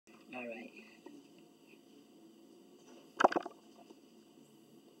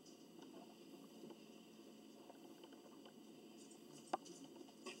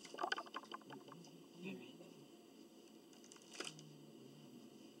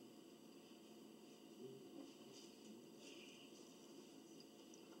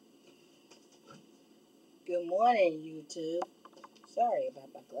Good morning, YouTube. Sorry about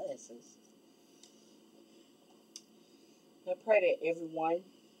my glasses. I pray that everyone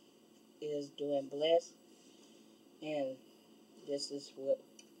is doing blessed, and this is what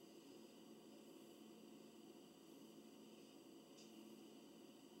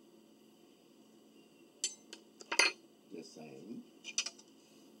the same.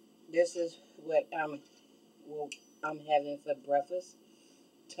 this is what I'm having for breakfast: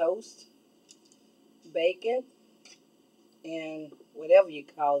 toast, bacon, and whatever you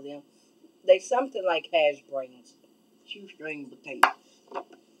call them. They something like hash browns. Shoestring potatoes.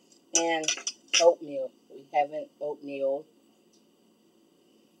 And oatmeal. We having oatmeal.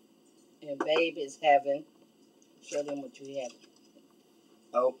 And Babe is having, show them what you have.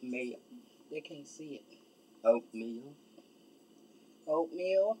 Oatmeal. They can't see it. Oatmeal.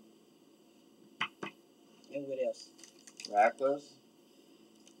 Oatmeal. And what else? Crackers.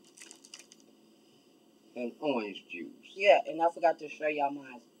 And orange juice. Yeah, and I forgot to show y'all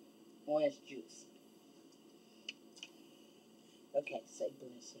mine. Orange juice. Okay, say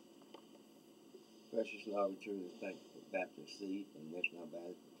blessing. Precious Lord, we truly thank you for Baptist seed, and that's not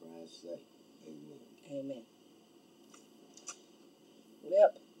bad for Christ's sake. Amen. Amen.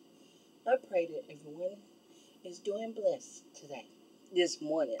 Well, I pray that everyone is doing blessed today, this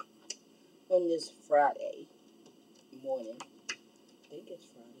morning, on this Friday morning. I think it's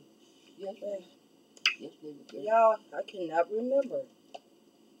Friday. Yes, ma'am. Yes, ma'am. Y'all, I cannot remember.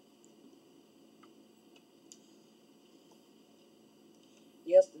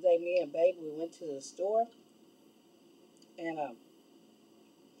 Yesterday, me and Baby, we went to the store, and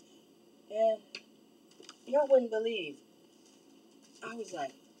y'all wouldn't believe. I was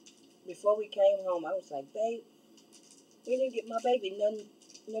like, before we came home, I was like, Babe, we didn't get my baby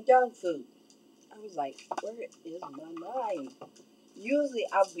no dog food. I was like, where is my mind? Usually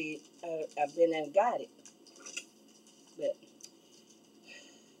I've been and got it, but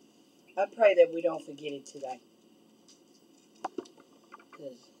I pray that we don't forget it today,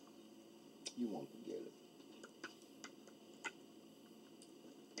 cause you won't forget it.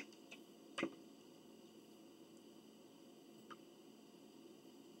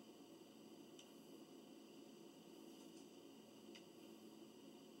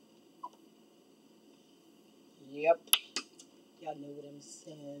 Yep. Y'all know what I'm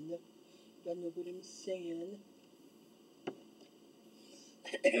saying. Y'all know what I'm saying.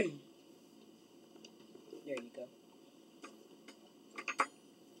 There you go.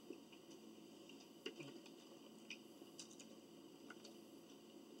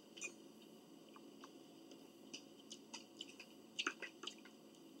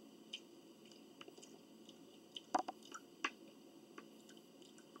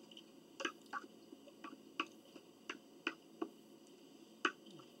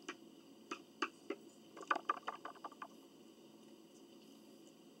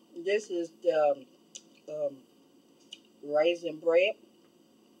 This is the raisin bread.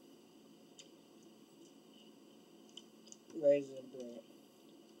 Raisin bread.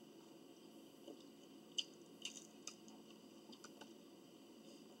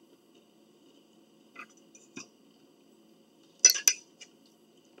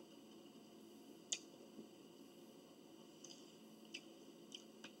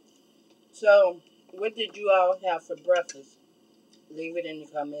 So, what did you all have for breakfast? Leave it in the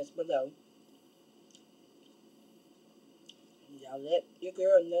comments below. Y'all let your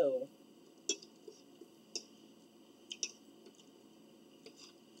girl know.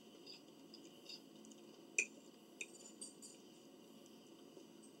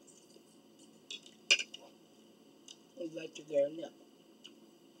 Let your girl know.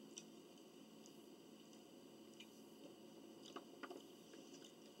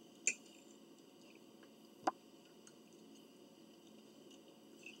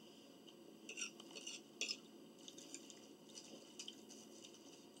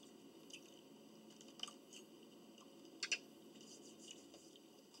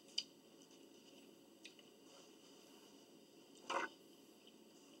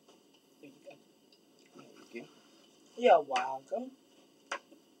 There you go. Okay. You're welcome.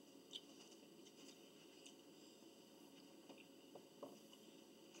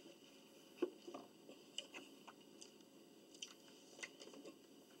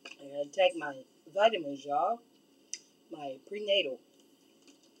 I gotta take my vitamins, y'all. My prenatal.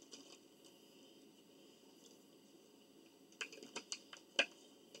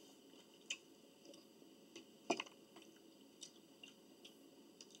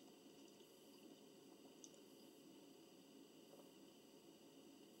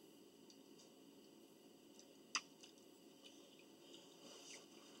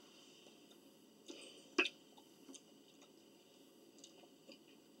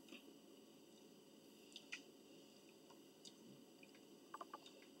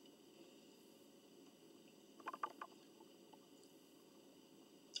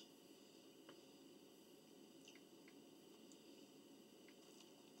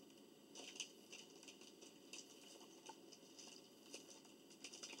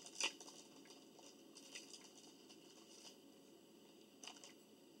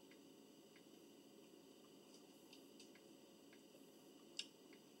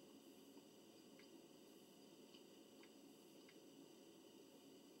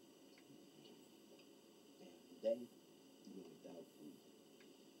 day, you know, without food.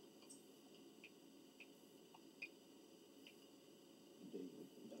 A day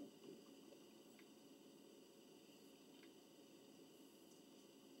without food.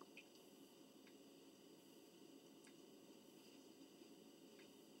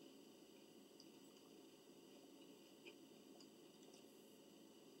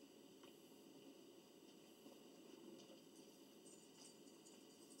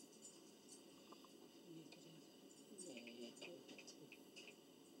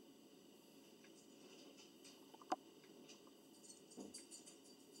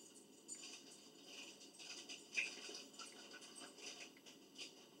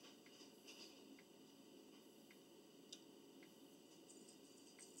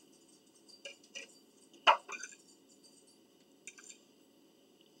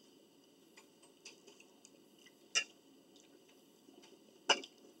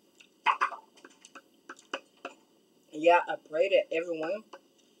 Yeah, I pray that everyone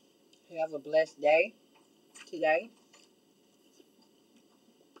have a blessed day today.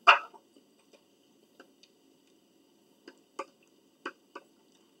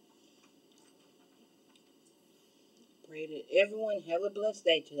 Pray that everyone have a blessed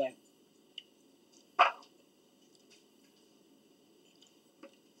day today.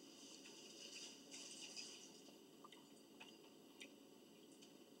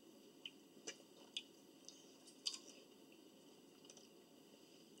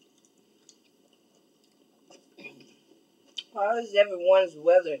 How has everyone's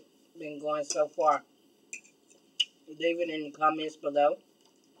weather been going so far? Leave it in the comments below.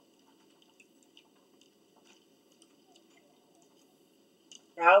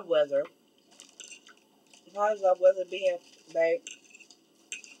 Our weather. How's our weather been, babe?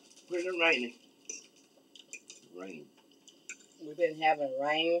 Pretty rainy. Rain. We've been having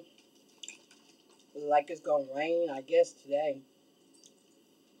rain. Like it's gonna rain, I guess, today.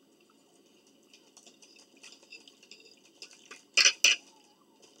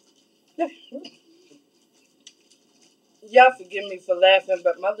 Y'all forgive me for laughing,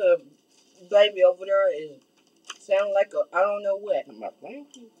 but my little baby over there is sounding like a I don't know what. I'm like,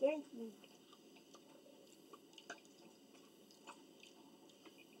 thank you, thank you.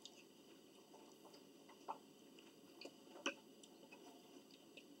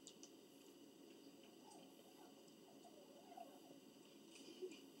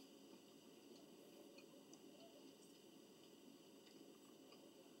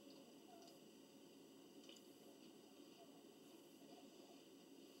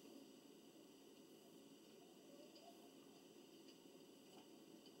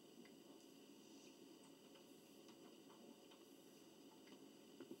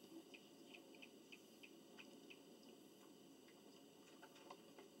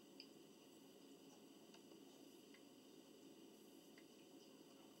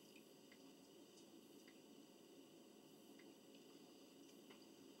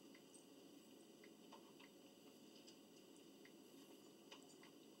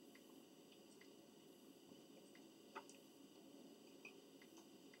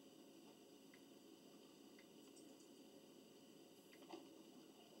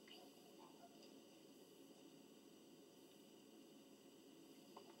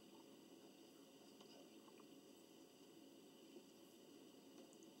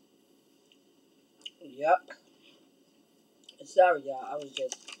 Yep. Sorry, y'all. I was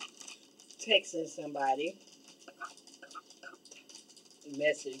just texting somebody,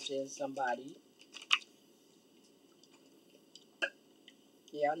 messaging somebody.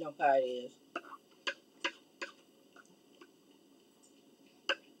 Yeah, I know how it is.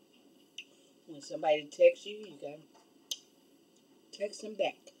 When somebody texts you, you gotta text them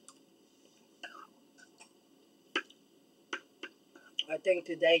back. I think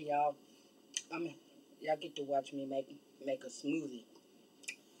today, y'all, y'all get to watch me make a smoothie.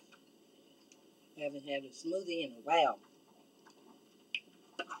 I haven't had a smoothie in a while.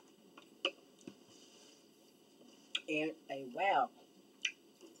 In a while.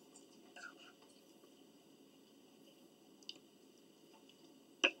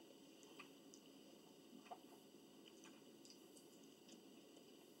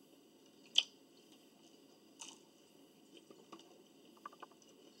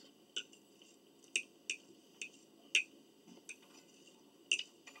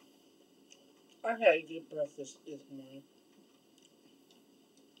 I had a good breakfast this morning.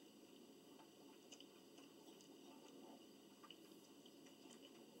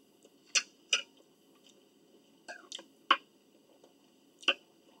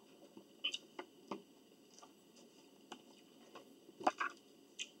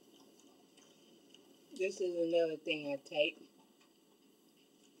 This is another thing I take.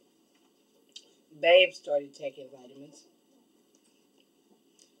 Babe started taking vitamins.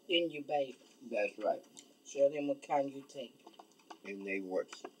 Didn't you, babe? That's right. Show them what kind you take. And they work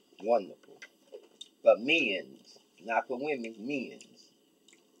wonderful. For men's, not for women's, men's.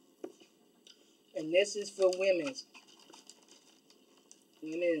 And this is for women's.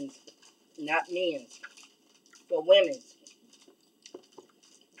 Women's, not men's. For women's.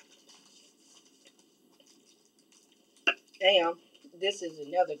 And this is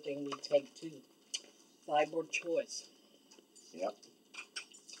another thing we take too. Fiber choice. Yep.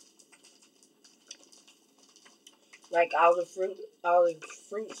 Like all the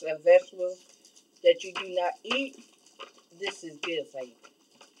fruits and vegetables that you do not eat, this is good for you.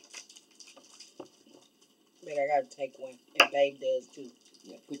 But I gotta take one, and babe does too.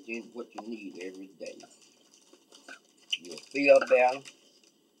 Yeah, put in what you need every day. You'll feel better,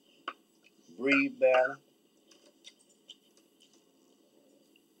 breathe better.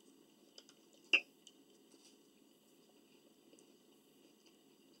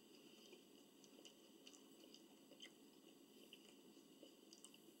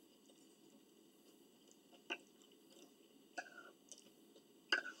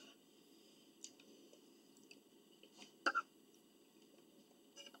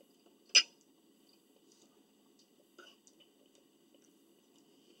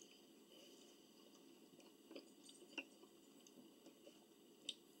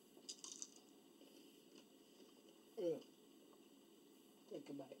 Think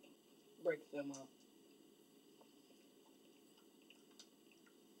about it. Break them off.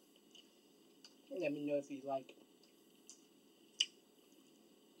 Let me know if you like it.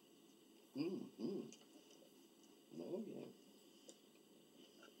 Oh, yeah.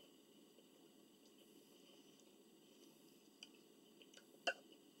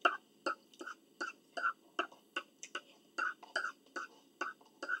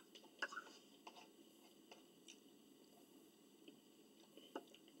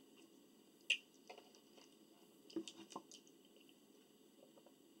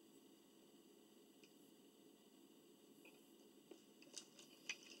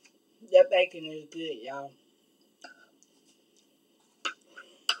 That bacon is good, y'all.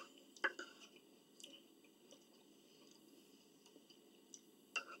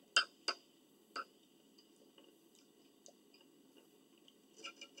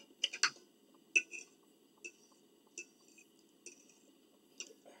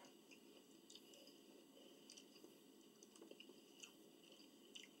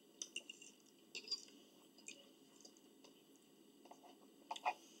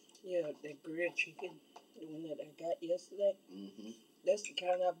 Yeah, that grilled chicken, the one that I got yesterday, that's the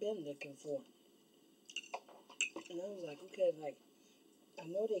kind I've been looking for. And I was like, okay, like, I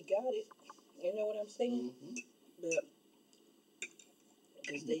know they got it. You know what I'm saying? But,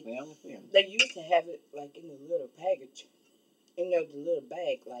 because they used to have it, like, in a little package. You know, the little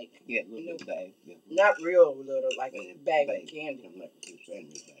bag, like. Yeah, little bag. Yeah. Not real little, like a bag of candy. Like a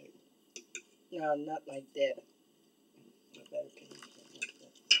sandwich bag. No, not like that. A bag of candy, something like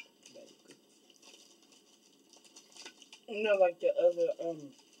that. You know, like the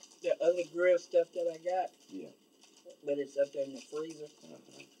other grill stuff that I got. Yeah. But it's up there in the freezer.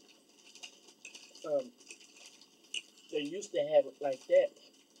 They used to have it like that.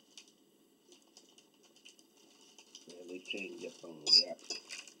 Yeah, they change up on the wrap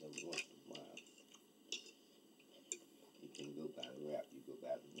every once in a while. You can go by the wrap, you go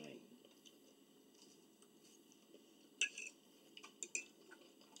by the name.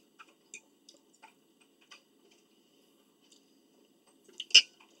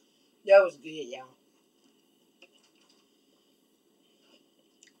 That was good, y'all.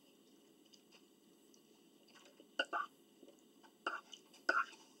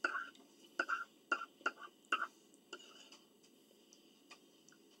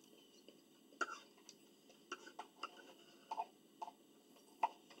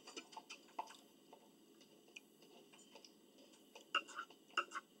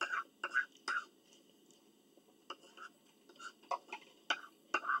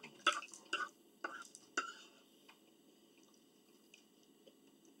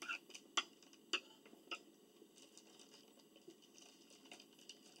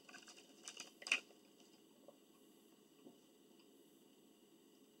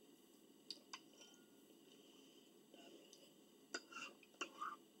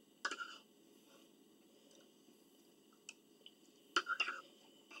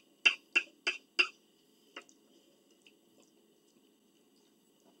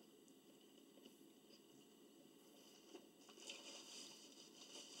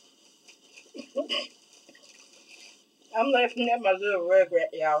 I'm laughing at my little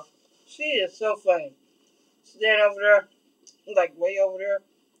rugrat, y'all. She is so funny. Stand over there, like way over there,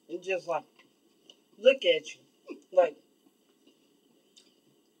 and just like look at you, like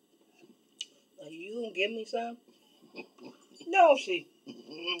you gonna give me some? No, she.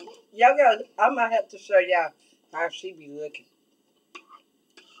 Y'all got. I might have to show y'all how she be looking.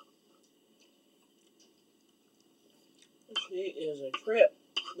 She is a trip,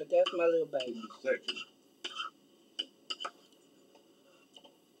 but that's my little baby.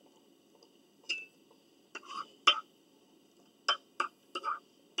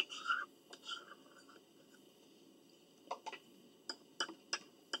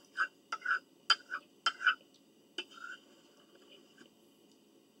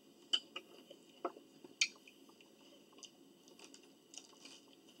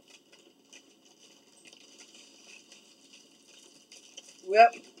 Well,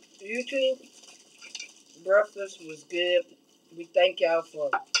 YouTube breakfast was good. We thank y'all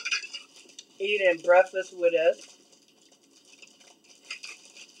for eating breakfast with us.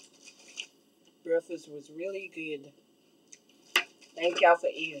 Breakfast was really good. Thank y'all for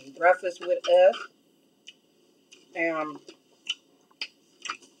eating breakfast with us. Um,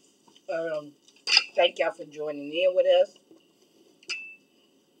 um, Thank y'all for joining in with us.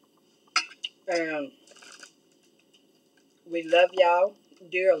 We love y'all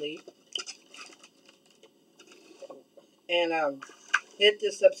dearly. And hit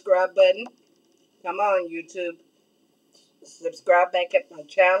the subscribe button. Come on, YouTube. Subscribe back at my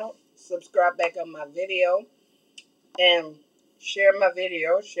channel. Subscribe back on my video. And share my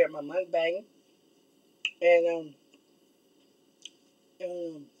video. Share my MukBang. And,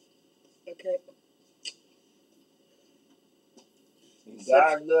 okay.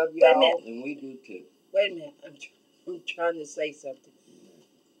 God love y'all, and we do too. Wait a minute. I'm trying to say something.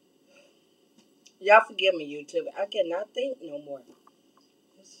 Y'all forgive me, YouTube. I cannot think no more.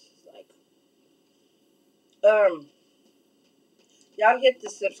 It's like, y'all hit the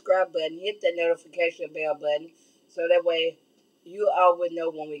subscribe button, hit the notification bell button, so that way you all would know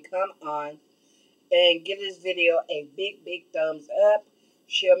when we come on. And give this video a big, big thumbs up.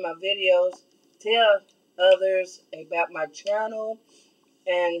 Share my videos. Tell others about my channel.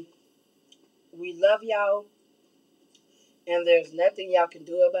 And we love y'all. And there's nothing y'all can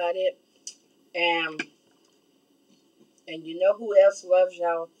do about it. And you know who else loves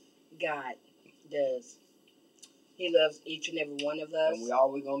y'all? God does. He loves each and every one of us. And we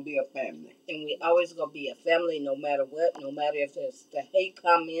always going to be a family. And we always going to be a family no matter what. No matter if it's the hate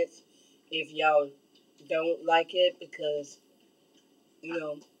comments. If y'all don't like it, because, you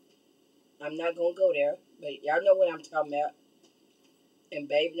know, I'm not going to go there. But y'all know what I'm talking about. And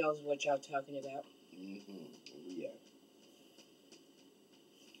Babe knows what y'all talking about. Yeah.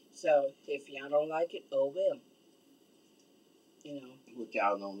 So, if y'all don't like it, oh well. You know. What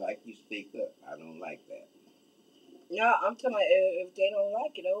y'all don't like, you speak up. I don't like that. No, I'm talking about if they don't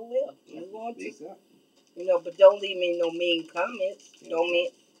like it, oh well. You want to. Speak up. You know, but don't leave me no mean comments. Don't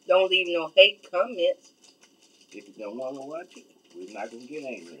leave no hate comments. If you don't want to watch it, we're not going to get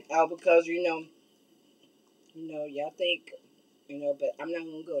angry. Oh, because, you know, y'all think, but I'm not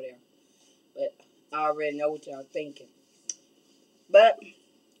going to go there. But I already know what y'all thinking. But,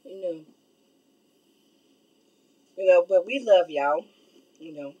 but we love y'all.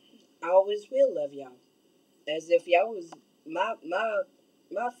 I always will love y'all. As if y'all was my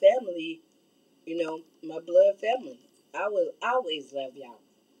family, my blood family. I will always love y'all.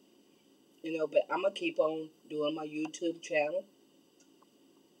 But I'm going to keep on doing my YouTube channel.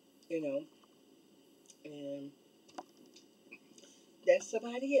 And that's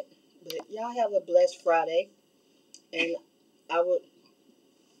about it. But y'all have a blessed Friday. And I would...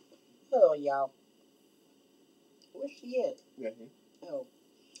 Hold on, y'all. Where's she at? Oh.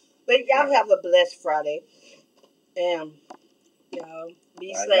 But y'all have a blessed Friday. And y'all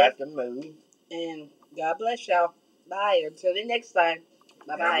be safe. I got to move. And God bless y'all. Bye. Until the next time.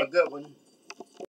 Bye-bye. Have a good one.